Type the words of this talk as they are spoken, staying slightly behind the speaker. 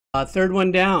Third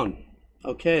one down.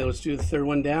 Okay, let's do the third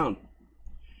one down.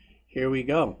 Here we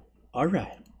go. All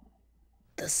right.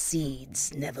 The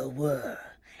seeds never were,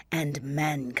 and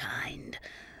mankind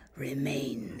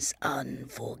remains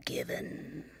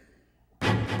unforgiven.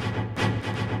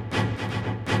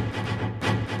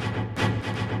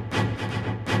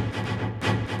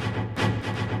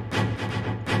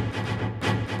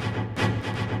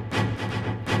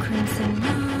 Crimson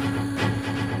lights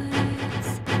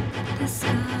the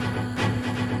sky,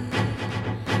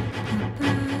 the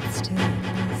birds still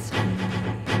asleep.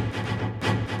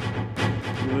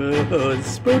 Whoa, it's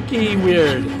spooky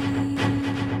weird.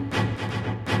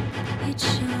 It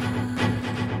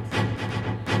shines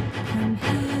from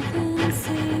heaven's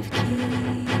safe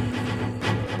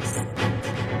keys.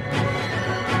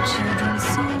 Children's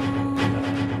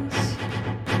songs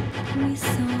we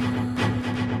sung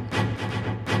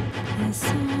as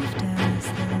soft as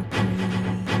the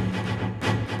breeze.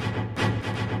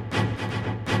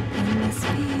 And this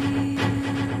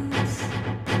feels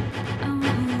our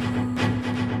home.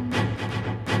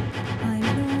 I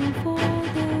long for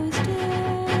those days.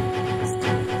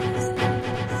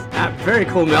 Very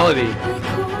cool melody. I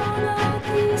call out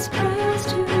these prayers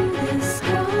to the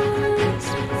skies.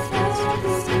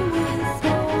 Fill me with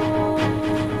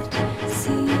thought,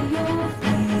 see your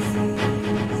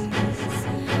face.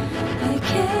 I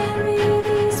carry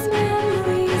these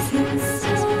memories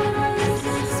inside,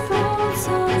 thoughts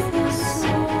of the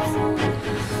soul,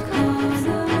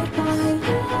 colored by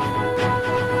love.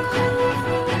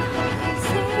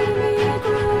 See me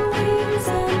grow wings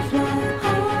and fly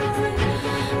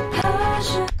high.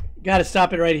 Passion. Got to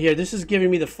stop it right here. This is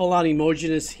giving me the full-on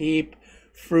Emogenous Heap,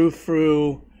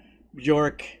 frou-frou,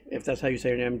 Bjork, if that's how you say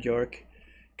her name, Bjork,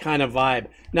 kind of vibe.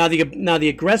 Now the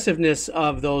aggressiveness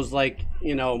of those, like,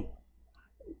 you know,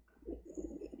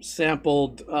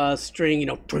 sampled string, you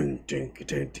know,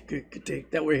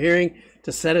 that we're hearing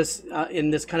to set us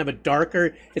in this kind of a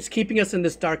darker, it's keeping us in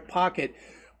this dark pocket.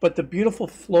 But the beautiful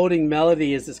floating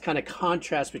melody is this kind of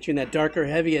contrast between that darker,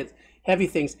 heavy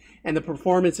things, and the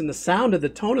performance and the sound of the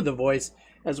tone of the voice,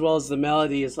 as well as the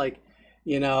melody, is like,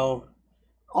 you know,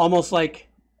 almost like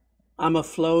I'm a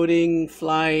floating,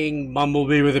 flying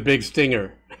bumblebee with a big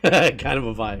stinger. Kind of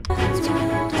a vibe.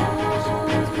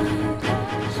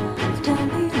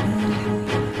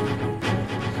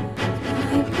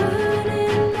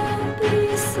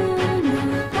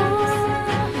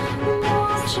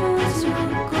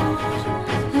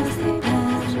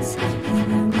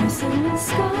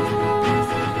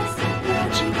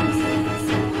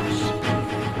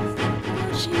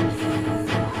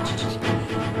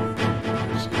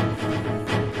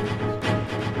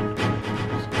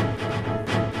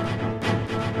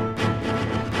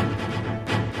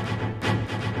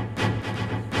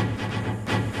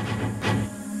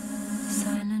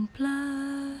 Silent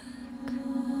black,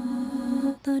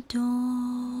 the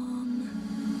dawn,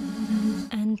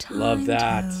 and time Love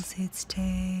that. tells its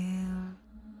tale.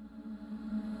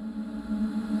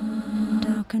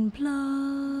 Dark and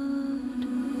blood,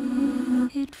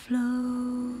 it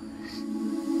flows.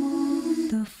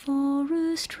 The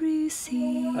forest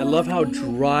recedes. I love how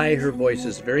dry her voice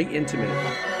is, very intimate.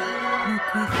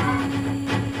 Look within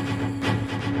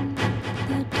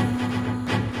the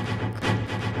dark,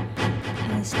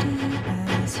 as deep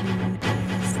as you dare.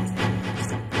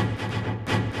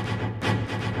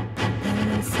 There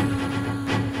inside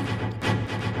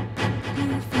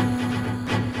you find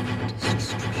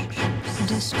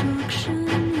destruction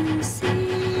you see.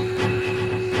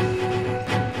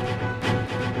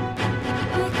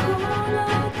 I call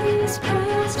out these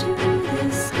prayers to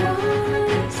the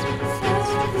skies.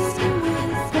 Fill me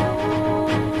with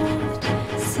thought,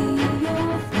 see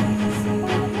your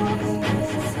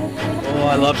face. Oh,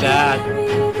 I love that.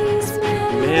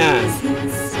 Man.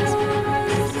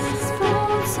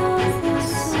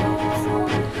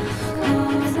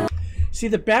 See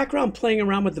the background playing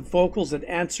around with the vocals that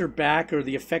answer back, or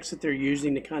the effects that they're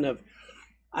using to kind of,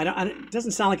 it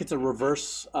doesn't sound like it's a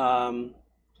reversing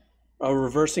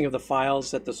of the files,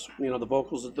 that the, you know, the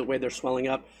vocals, the way they're swelling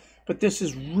up, but this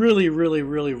is really, really,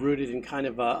 really rooted in kind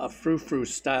of a frou-frou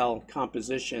style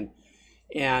composition,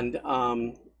 and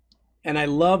I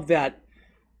love that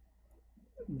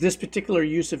this particular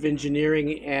use of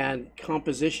engineering and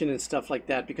composition and stuff like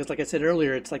that, because like I said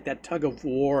earlier, it's like that tug of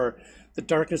war, the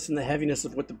darkness and the heaviness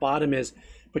of what the bottom is,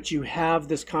 but you have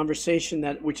this conversation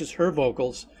that, which is her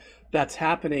vocals, that's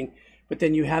happening, but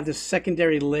then you have this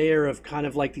secondary layer of kind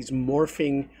of like these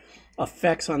morphing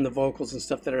effects on the vocals and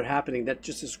stuff that are happening that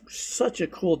just is such a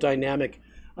cool dynamic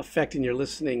effect in your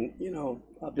listening, you know,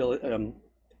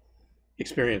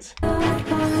 experience.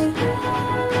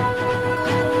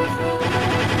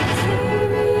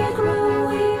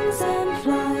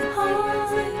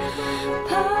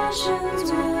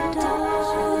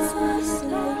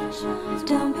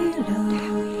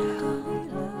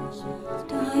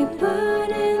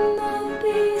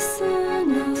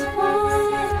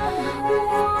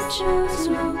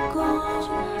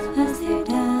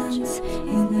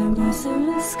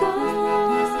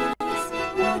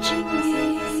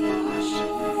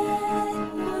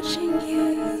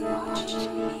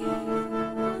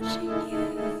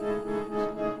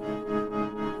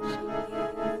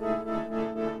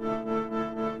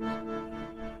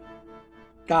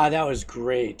 God, that was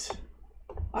great.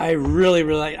 I really,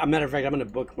 really, a matter of fact, I'm going to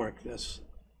bookmark this.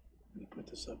 Let me put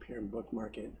this up here and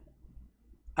bookmark it.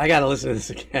 I got to listen to this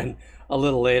again a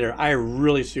little later. I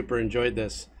really super enjoyed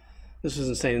this. This is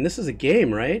insane. And this is a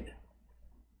game, right?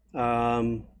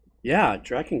 Yeah,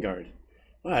 Drakengard.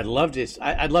 Well, I'd love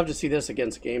to see this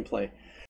against gameplay.